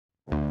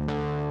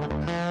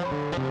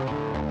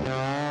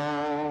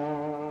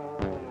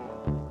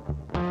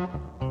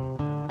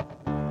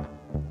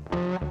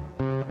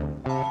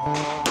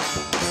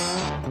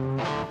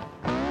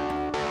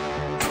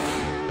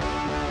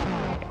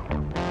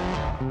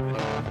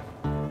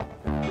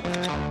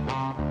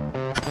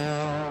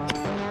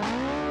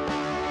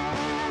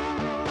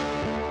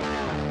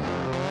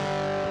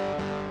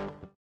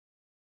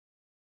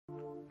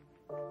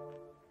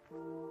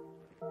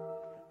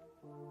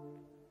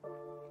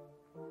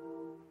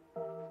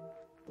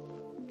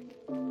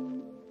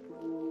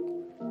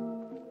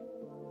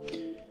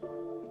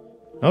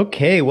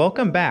Okay,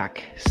 welcome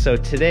back. So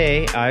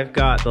today I've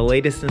got the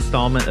latest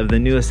installment of the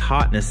newest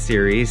HOTNESS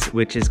series,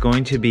 which is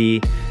going to be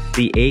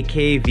the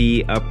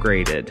AKV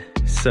upgraded.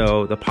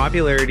 So the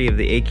popularity of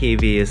the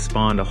AKV has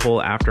spawned a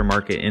whole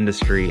aftermarket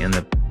industry, and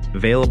the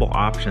available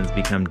options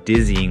become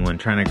dizzying when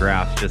trying to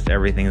grasp just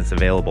everything that's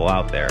available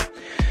out there.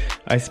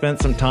 I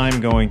spent some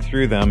time going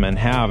through them and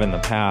have in the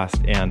past,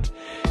 and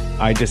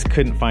I just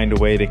couldn't find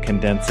a way to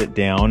condense it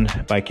down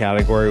by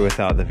category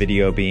without the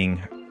video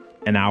being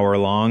an hour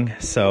long.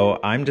 So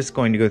I'm just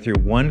going to go through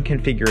one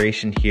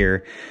configuration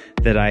here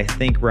that I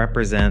think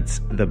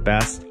represents the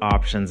best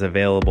options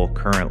available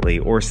currently,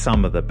 or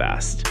some of the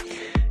best.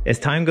 As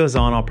time goes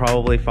on, I'll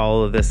probably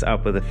follow this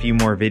up with a few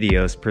more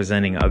videos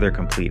presenting other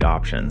complete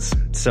options.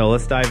 So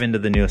let's dive into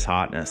the newest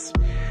HOTNESS.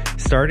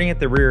 Starting at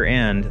the rear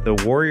end, the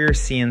Warrior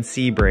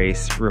CNC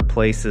brace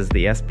replaces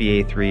the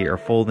SBA3 or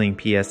folding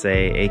PSA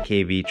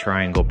AKV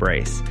triangle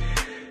brace.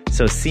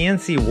 So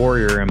CNC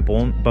Warrior and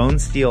Bone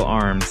Steel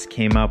Arms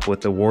came up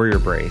with the Warrior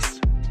brace.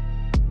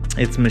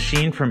 It's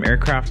machined from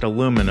aircraft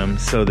aluminum,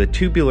 so the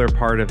tubular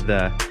part of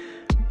the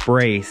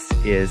brace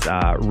is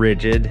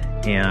rigid,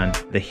 and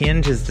the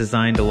hinge is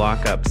designed to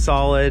lock up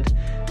solid.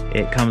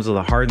 It comes with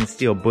a hardened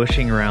steel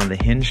bushing around the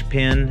hinge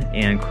pin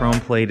and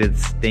chrome-plated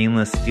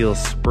stainless steel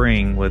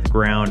spring with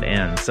ground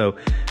end. So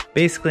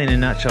basically, in a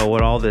nutshell,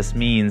 what all this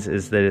means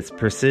is that it's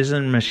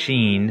precision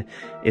machined,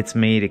 it's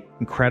made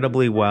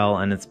incredibly well,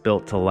 and it's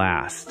built to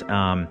last.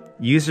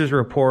 Users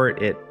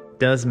report it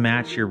does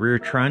match your rear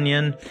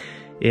trunnion.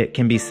 It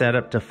can be set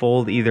up to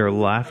fold either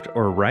left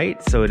or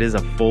right, so it is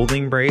a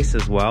folding brace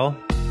as well.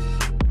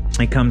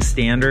 It comes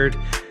standard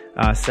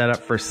set up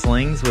for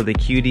slings with a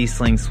QD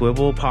sling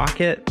swivel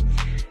pocket,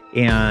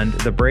 and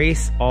the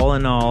brace all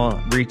in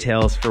all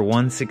retails for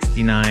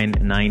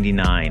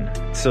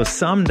 $169.99. So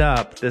summed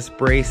up, this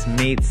brace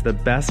mates the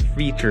best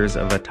features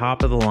of a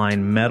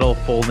top-of-the-line metal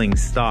folding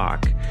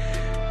stock,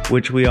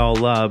 which we all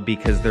love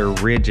because they're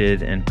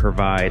rigid and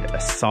provide a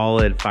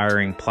solid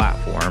firing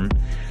platform.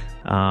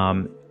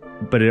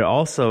 But it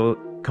also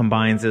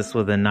combines this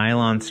with a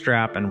nylon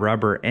strap and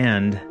rubber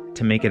end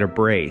to make it a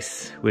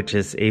brace, which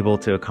is able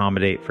to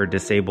accommodate for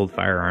disabled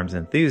firearms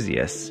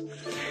enthusiasts.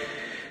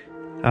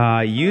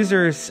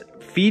 Users'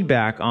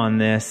 feedback on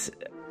this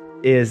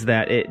is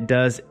that it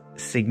does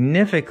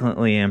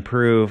significantly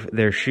improve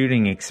their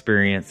shooting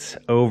experience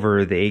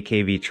over the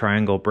AKV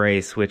triangle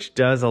brace, which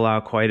does allow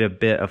quite a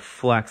bit of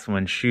flex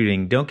when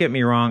shooting. Don't get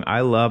me wrong,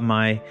 I love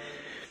my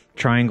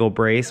triangle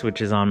brace,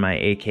 which is on my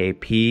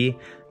AKP,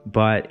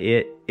 but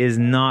it is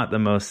not the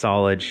most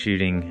solid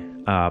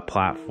shooting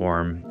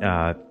platform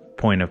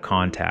point of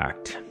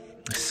contact.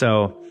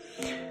 So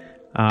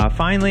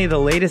finally, the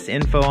latest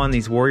info on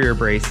these Warrior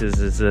braces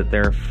is that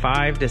they're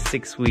 5 to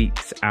 6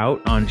 weeks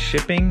out on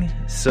shipping,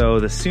 so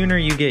the sooner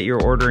you get your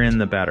order in,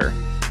 the better.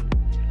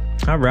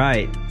 All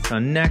right, so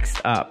next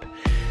up,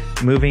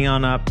 moving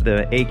on up,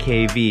 the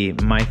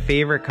AKV, my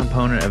favorite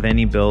component of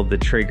any build, the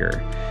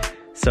trigger.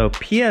 So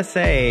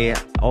PSA,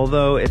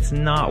 although it's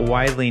not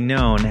widely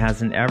known,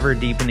 has an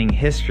ever-deepening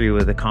history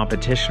with the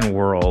competition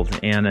world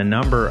and a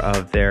number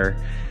of their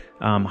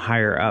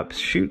higher-up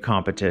shoot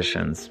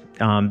competitions.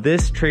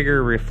 This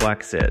trigger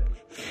reflects it.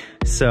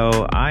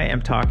 So I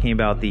am talking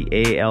about the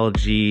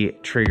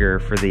ALG trigger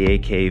for the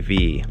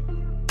AKV.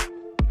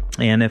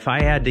 And if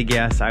I had to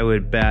guess, I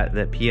would bet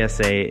that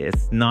PSA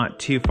is not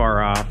too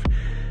far off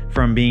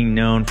from being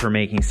known for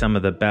making some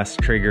of the best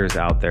triggers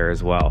out there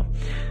as well.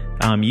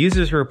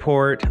 Users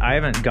report, I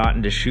haven't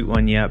gotten to shoot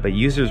one yet, but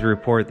users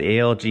report the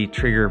ALG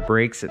trigger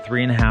breaks at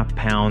 3.5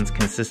 pounds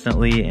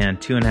consistently and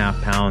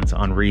 2.5 pounds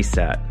on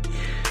reset.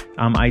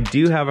 I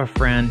do have a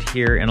friend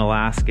here in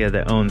Alaska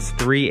that owns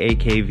 3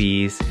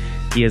 AKVs.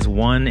 He has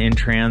one in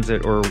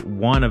transit, or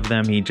one of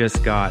them he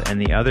just got,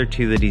 and the other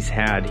 2 that he's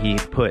had, he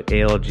put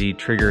ALG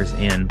triggers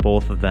in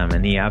both of them,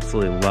 and he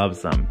absolutely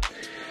loves them.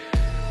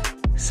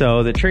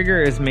 So the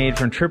trigger is made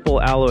from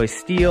triple alloy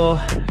steel.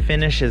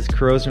 Finish is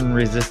corrosion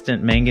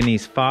resistant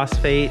manganese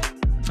phosphate.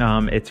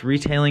 It's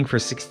retailing for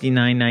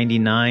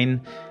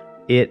 $69.99.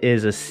 It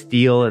is a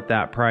steal at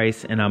that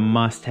price and a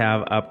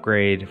must-have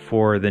upgrade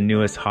for the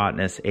newest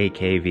HOTNESS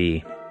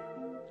AKV.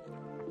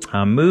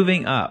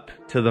 Moving up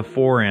to the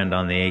forend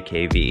on the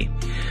AKV.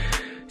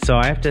 So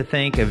I have to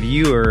thank a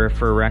viewer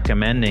for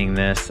recommending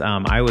this.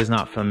 I was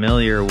not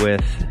familiar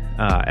with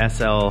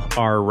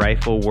SLR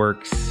Rifle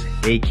Works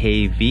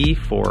AKV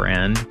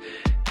forend.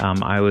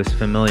 I was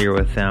familiar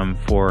with them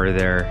for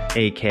their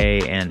AK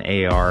and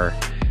AR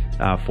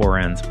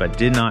forends, but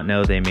did not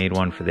know they made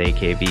one for the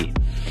AKV.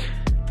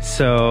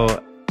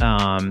 So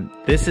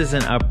this is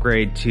an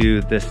upgrade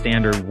to the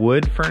standard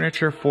wood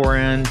furniture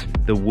forend,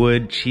 the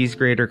wood cheese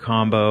grater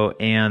combo,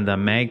 and the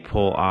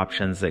Magpul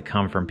options that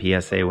come from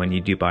PSA when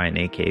you do buy an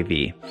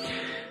AKV.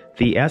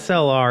 The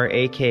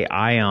SLR AK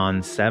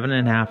Ion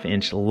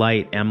 7.5-inch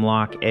light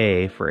M-Lock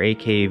A for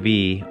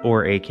AKV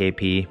or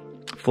AKP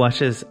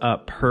flushes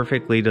up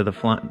perfectly to the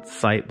front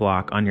sight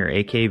block on your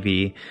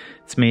AKV.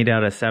 It's made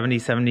out of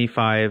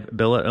 7075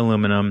 billet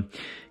aluminum,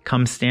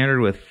 comes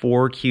standard with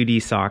 4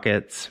 QD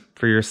sockets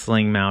for your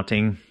sling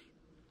mounting.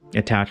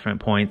 attachment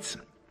points.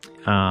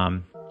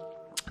 The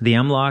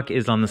M-lock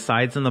is on the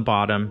sides and the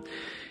bottom,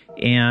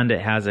 and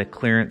it has a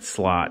clearance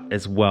slot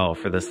as well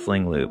for the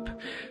sling loop.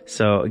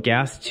 So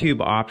gas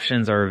tube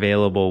options are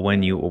available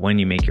when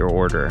you make your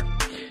order.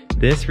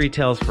 This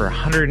retails for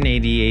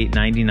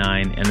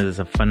 $188.99 and is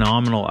a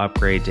phenomenal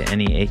upgrade to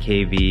any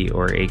AKV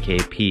or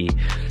AKP.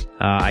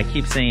 I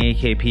keep saying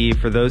AKP.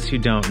 For those who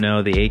don't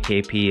know, the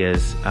AKP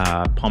is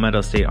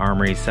Palmetto State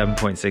Armory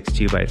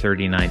 7.62 by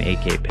 39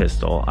 AK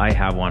pistol. I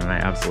have one and I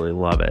absolutely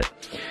love it.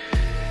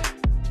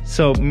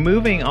 So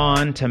moving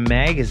on to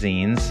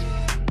magazines,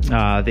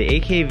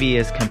 the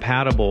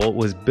AKV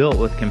was built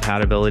with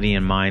compatibility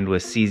in mind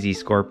with CZ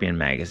Scorpion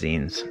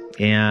magazines.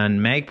 And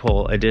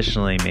Magpul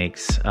additionally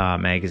makes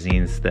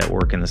magazines that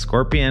work in the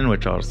Scorpion,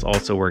 which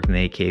also work in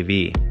the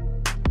AKV.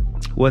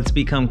 What's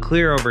become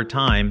clear over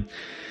time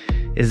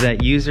is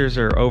that users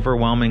are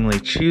overwhelmingly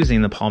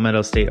choosing the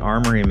Palmetto State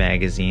Armory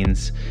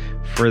magazines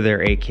for their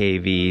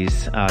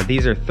AKVs.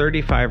 These are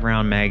 35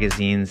 round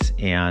magazines,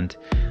 and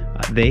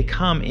they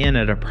come in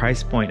at a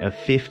price point of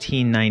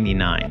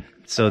 $15.99.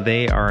 So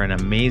they are an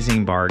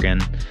amazing bargain.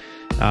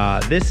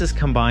 This is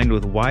combined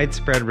with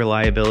widespread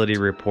reliability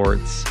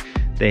reports.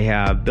 They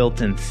have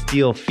built-in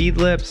steel feed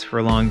lips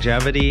for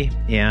longevity,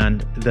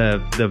 and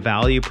the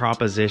value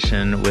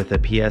proposition with a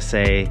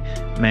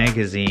PSA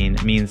magazine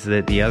means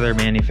that the other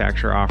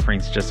manufacturer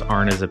offerings just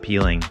aren't as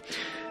appealing.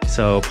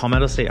 So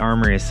Palmetto State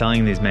Armory is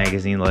selling these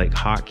magazines like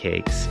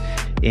hotcakes,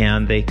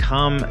 and they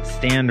come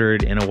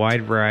standard in a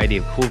wide variety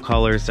of cool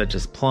colors such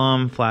as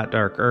plum, flat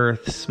dark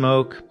earth,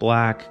 smoke,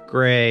 black,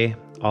 gray,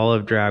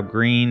 olive drab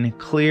green,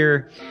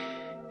 clear,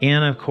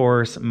 and of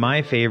course,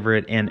 my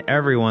favorite and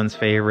everyone's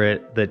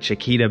favorite, the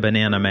Chiquita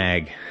Banana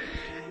Mag.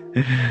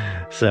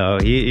 So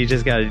you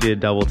just got to do a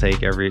double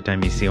take every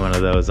time you see one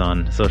of those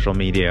on social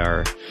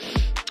media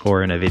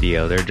or in a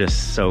video. They're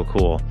just so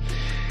cool.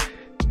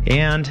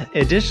 And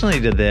additionally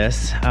to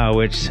this,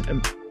 which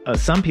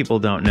some people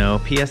don't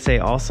know,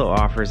 PSA also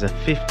offers a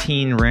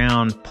 15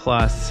 round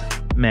plus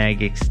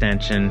mag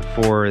extension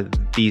for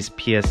these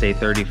PSA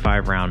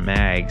 35 round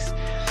mags.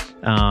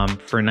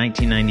 For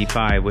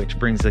 $19.95, which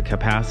brings the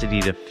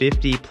capacity to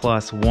 50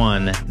 plus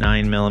 1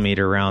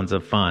 9mm rounds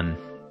of fun.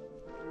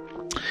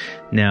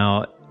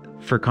 Now,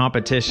 for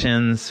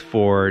competitions,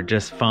 for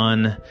just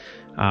fun,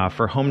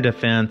 for home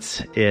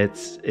defense,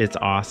 it's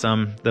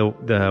awesome.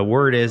 The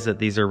word is that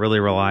these are really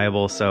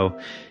reliable, so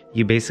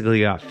you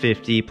basically got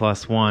 50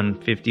 plus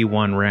 1,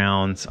 51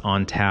 rounds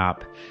on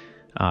tap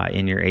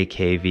in your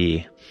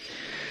AKV.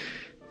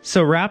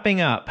 So wrapping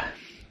up,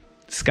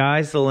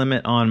 sky's the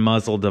limit on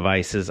muzzle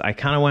devices. I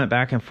kind of went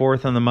back and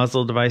forth on the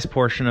muzzle device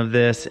portion of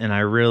this, and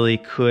I really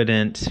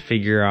couldn't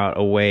figure out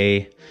a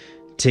way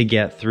to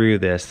get through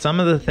this.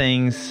 Some of the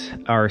things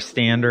are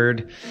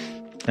standard.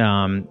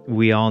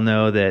 We all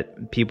know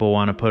that people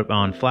want to put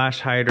on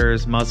flash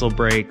hiders, muzzle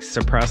brakes,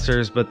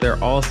 suppressors, but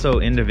they're also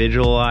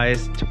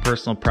individualized to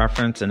personal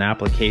preference and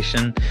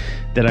application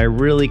that I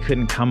really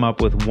couldn't come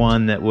up with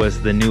one that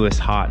was the newest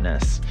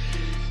hotness.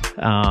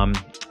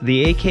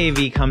 The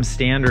AKV comes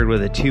standard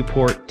with a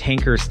 2-port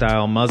tanker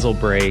style muzzle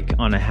brake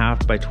on a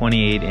 1/2 by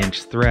 28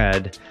 inch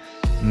thread.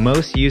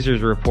 Most users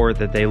report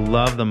that they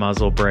love the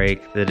muzzle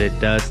brake, that it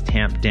does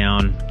tamp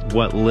down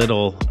what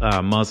little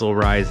muzzle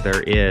rise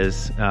there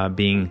is,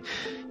 being,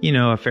 you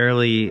know, a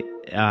fairly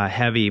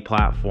heavy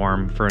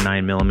platform for a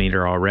 9mm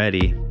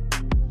already.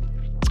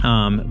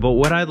 But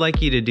what I'd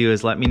like you to do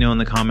is let me know in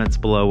the comments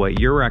below what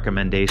your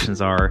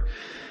recommendations are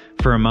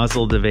for a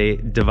muzzle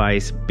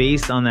device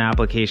based on the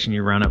application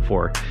you run it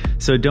for.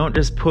 So don't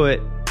just put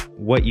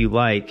what you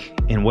like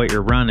and what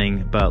you're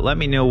running, but let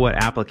me know what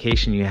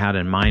application you had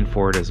in mind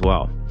for it as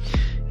well.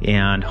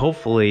 And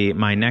hopefully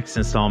my next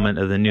installment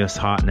of the newest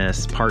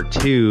hotness, part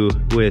 2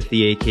 with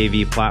the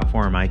AKV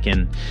platform, I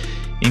can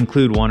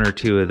include 1 or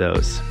 2 of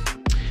those.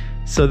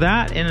 So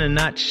that in a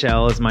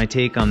nutshell is my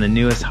take on the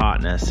newest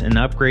hotness, an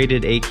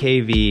upgraded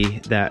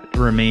AKV that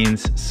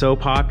remains so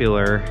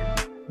popular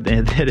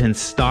that in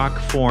stock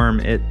form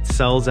it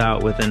sells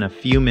out within a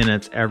few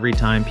minutes every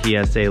time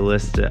PSA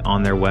lists it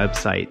on their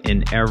website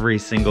in every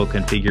single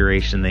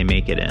configuration they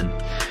make it in.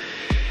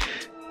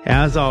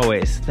 As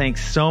always,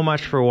 thanks so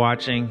much for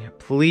watching.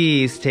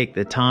 Please take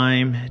the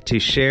time to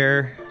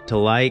share, to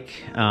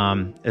like,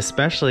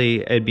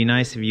 especially it'd be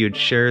nice if you'd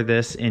share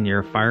this in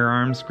your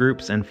firearms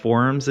groups and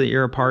forums that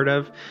you're a part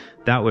of.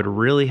 That would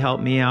really help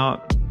me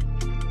out.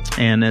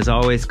 And as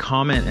always,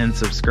 comment and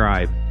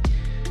subscribe.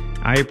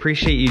 I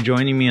appreciate you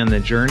joining me on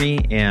the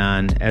journey,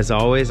 and as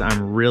always,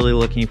 I'm really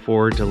looking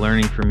forward to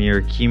learning from your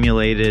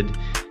accumulated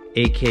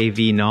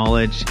AKV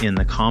knowledge in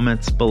the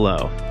comments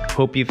below.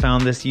 Hope you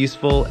found this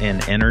useful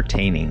and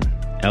entertaining.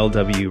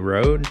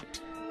 LWRoad,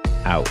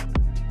 out.